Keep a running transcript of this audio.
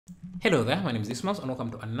Hello there, my name is Ismas and welcome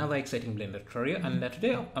to another exciting Blender tutorial, and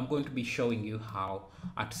today I'm going to be showing you how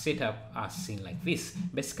to set up a scene like this,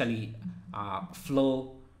 basically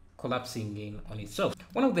flow collapsing in on itself.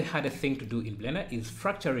 One of the hardest things to do in Blender is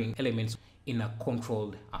fracturing elements in a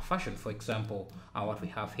controlled fashion. For example, what we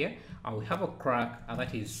have here, we have a crack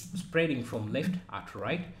that is spreading from left to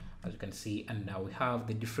right, as you can see, and now we have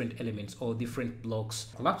the different elements or different blocks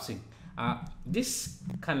collapsing. This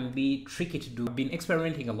can be tricky to do. I've been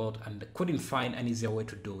experimenting a lot and couldn't find an easier way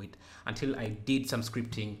to do it until I did some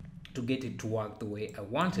scripting to get it to work the way I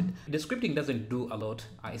wanted. The scripting doesn't do a lot.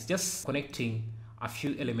 It's just connecting a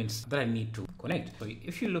few elements that I need to connect. So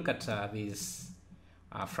if you look at these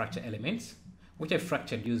fracture elements, which I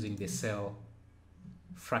fractured using the cell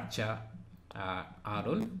fracture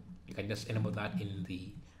add-on, you can just enable that in the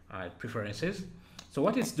preferences. So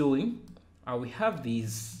what it's doing, we have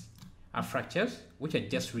these fractures, which are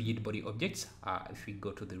just rigid body objects. If we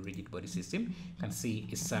go to the rigid body system, you can see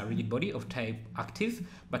it's a rigid body of type active,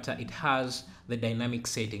 but it has the dynamic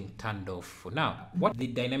setting turned off for now. What the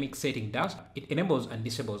dynamic setting does, it enables and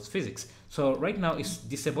disables physics. So right now it's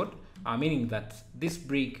disabled, meaning that this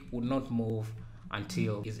brick would not move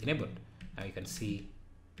until it's enabled. Now you can see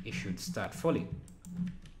it should start falling.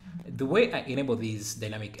 The way I enable these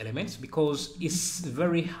dynamic elements, because it's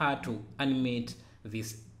very hard to animate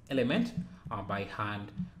this element by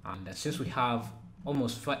hand, and since we have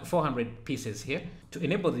almost 400 pieces here, to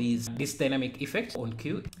enable this dynamic effect on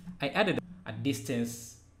cue, I added a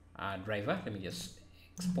distance driver. Let me just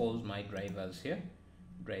expose my drivers here,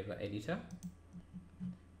 driver editor.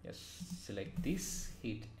 Just select this,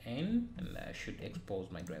 hit N, and I should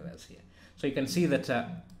expose my drivers here. So you can see that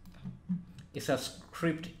it's a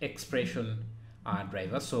script expression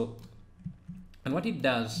driver. So, and what it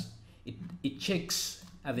does, it checks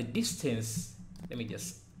the distance. Let me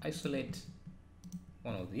just isolate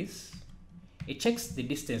one of these. It checks the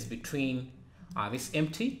distance between this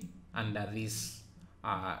empty and this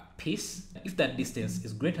piece. If that distance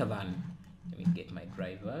is greater than, let me get my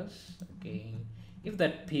drivers again. If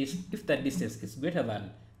that distance is greater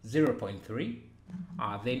than 0.3,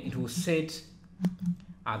 then it will set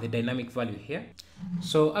the dynamic value here.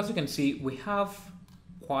 So as you can see, we have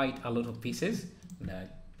quite a lot of pieces.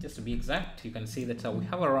 Just to be exact, you can see that we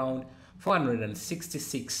have around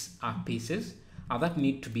 466 pieces that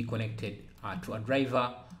need to be connected to a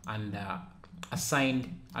driver and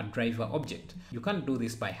assigned a driver object. You can't do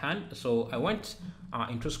this by hand, so I went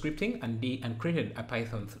into scripting and created a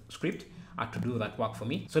Python script to do that work for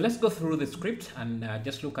me. So let's go through the script and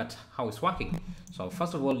just look at how it's working. So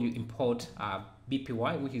first of all, you import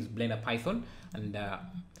BPY, which is Blender Python, and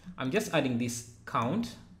I'm just adding this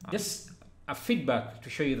count, just a feedback to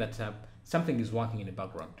show you that something is working in the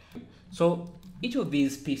background. So each of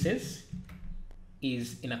these pieces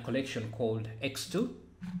is in a collection called x2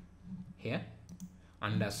 here,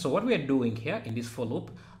 and so what we are doing here in this for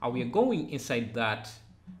loop, we are going inside that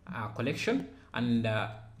collection and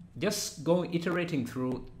just iterating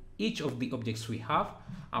through each of the objects we have,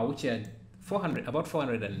 which are about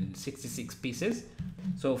 466 pieces.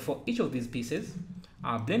 So for each of these pieces,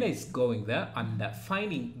 Blender is going there and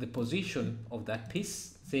finding the position of that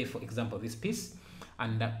piece, say for example this piece,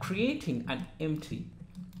 and creating an empty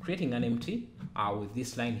with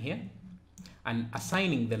this line here, and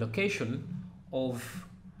assigning the location of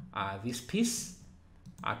this piece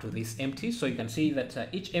to this empty. So you can see that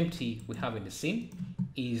each empty we have in the scene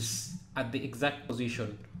is at the exact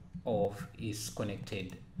position of its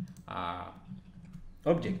connected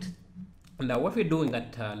object. And now what we're doing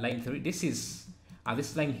at line 3,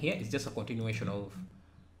 this line here is just a continuation of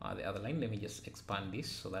the other line. Let me just expand this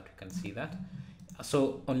so that we can see that.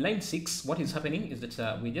 So on line 6, what is happening is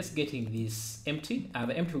that we're just getting this empty,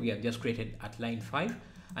 the empty we have just created at line 5,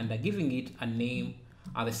 and giving it a name,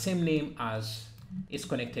 the same name as its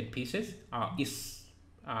connected pieces, its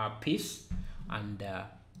piece, and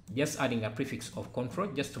just adding a prefix of control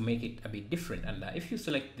just to make it a bit different. And if you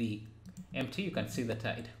select the empty, you can see that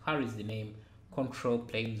it carries the name control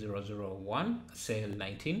plane 001 cell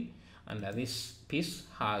 19, and this piece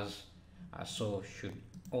has so should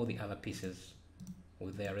all the other pieces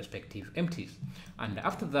with their respective empties. And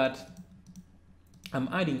after that, I'm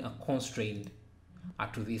adding a constraint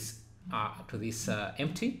to this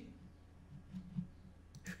empty.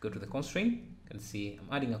 If you go to the constraint, you can see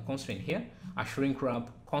I'm adding a constraint here, a shrink wrap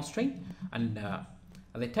constraint, and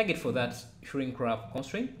the target for that shrink wrap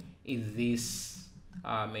constraint is this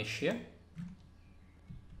mesh here.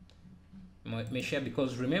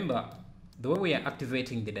 Because remember, the way we are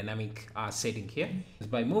activating the dynamic setting here is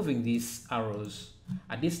by moving these arrows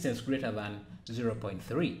a distance greater than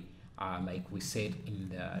 0.3. like we said in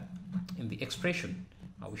the expression.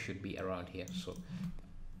 We should be around here.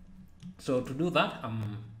 So to do that,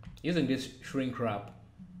 I'm using this shrink wrap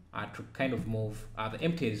to kind of move the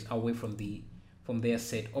empties away from their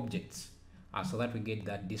set objects, so that we get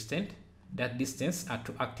that distance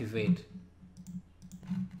to activate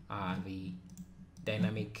the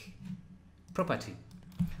dynamic property.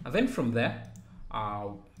 And then from there,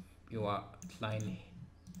 your line,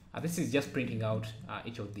 this is just printing out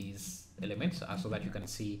each of these elements, so that you can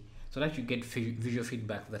see, so that you get visual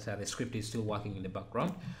feedback that the script is still working in the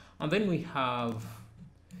background. And then we have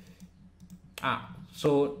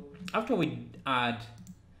so after we add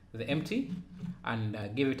the empty and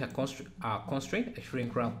give it a constraint, a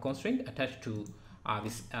shrink wrap constraint attached to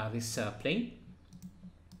this plane,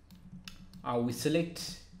 we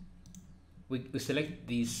select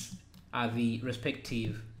this the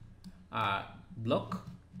respective block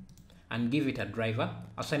and give it a driver,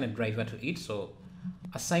 assign a driver to it. So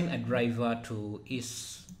assign a driver to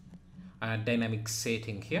its dynamic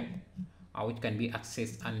setting here, which can be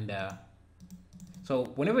accessed under. So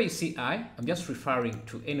whenever you see I'm just referring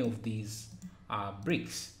to any of these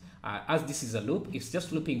bricks. As this is a loop, it's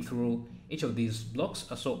just looping through each of these blocks.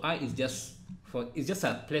 So I is just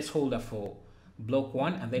a placeholder for block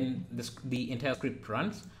 1, and then the entire script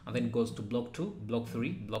runs, and then goes to block 2, block 3,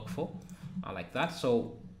 block 4, like that.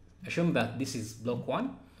 So assume that this is block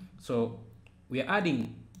 1. So we are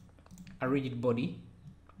adding a rigid body.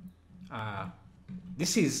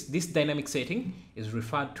 This dynamic setting is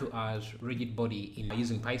referred to as rigid body in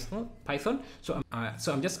using Python. So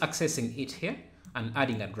I'm just accessing it here and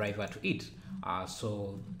adding a driver to it.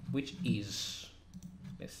 So which is,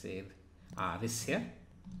 let's say, this here.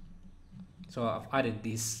 So I've added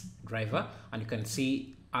this driver, and you can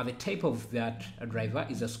see the type of that driver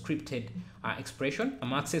is a scripted expression. I'm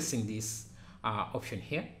accessing this option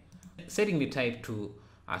here, setting the type to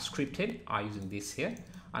scripted using this here,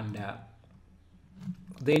 and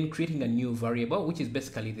then creating a new variable, which is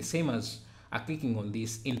basically the same as clicking on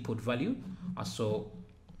this input value. So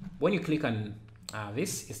when you click on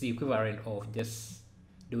this, it's the equivalent of just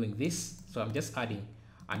doing this. So I'm just adding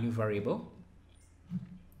a new variable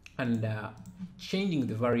and changing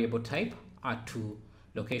the variable type to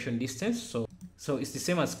location distance. So it's the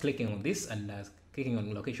same as clicking on this and clicking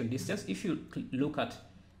on location distance. If you look at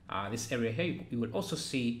this area here, you will also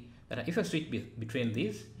see that if I switch between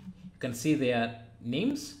these, you can see their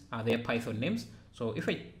names, their Python names. So if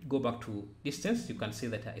I go back to distance, you can see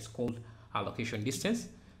that it's called location distance.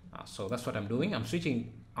 So that's what I'm doing. I'm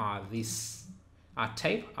switching this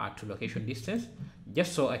type to location distance,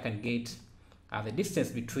 just so I can get the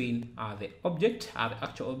distance between the object, the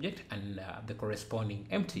actual object, and the corresponding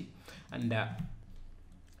empty. And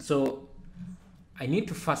so I need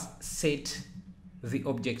to first set the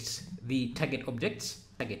objects, the target objects,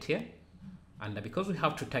 target here. And because we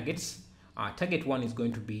have two targets, target 1 is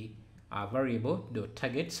going to be variable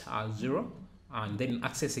 .target 0, and then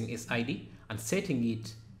accessing its ID and setting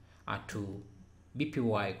it to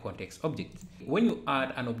BPY context object. When you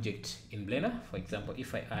add an object in Blender, for example,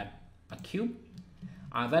 if I add a cube,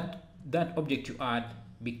 that object you add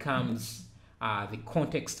becomes the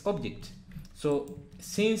context object. So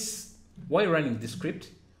since while running the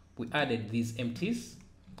script, we added these empties,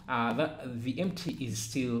 the empty is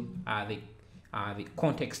still the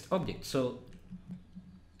context object. So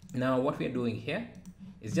now what we are doing here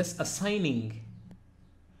is just assigning,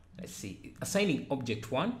 assigning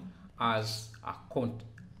object 1 as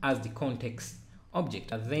the context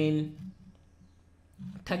object, and then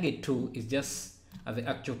target 2 is just the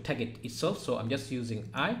actual target itself. So I'm just using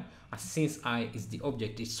since I is the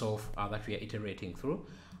object itself that we are iterating through,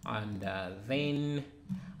 and then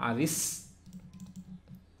this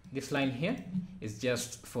line here is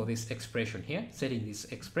just for this expression here, setting this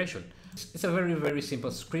expression. It's a very, very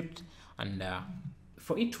simple script, and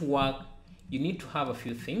for it to work, you need to have a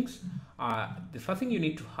few things. The first thing you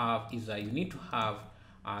need to have is you need to have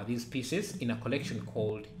these pieces in a collection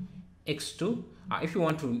called x2. If you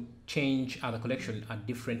want to change the collection a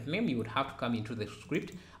different name, you would have to come into the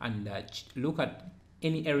script and look at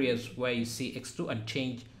any areas where you see x2 and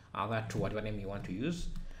change that to whatever name you want to use.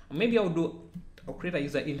 Maybe I'll create a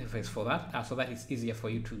user interface for that, so that it's easier for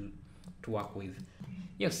you to work with.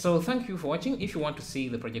 Yes, so thank you for watching. If you want to see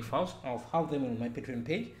the project files, I'll have them on my Patreon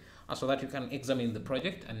page, so that you can examine the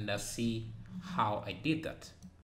project and see how I did that.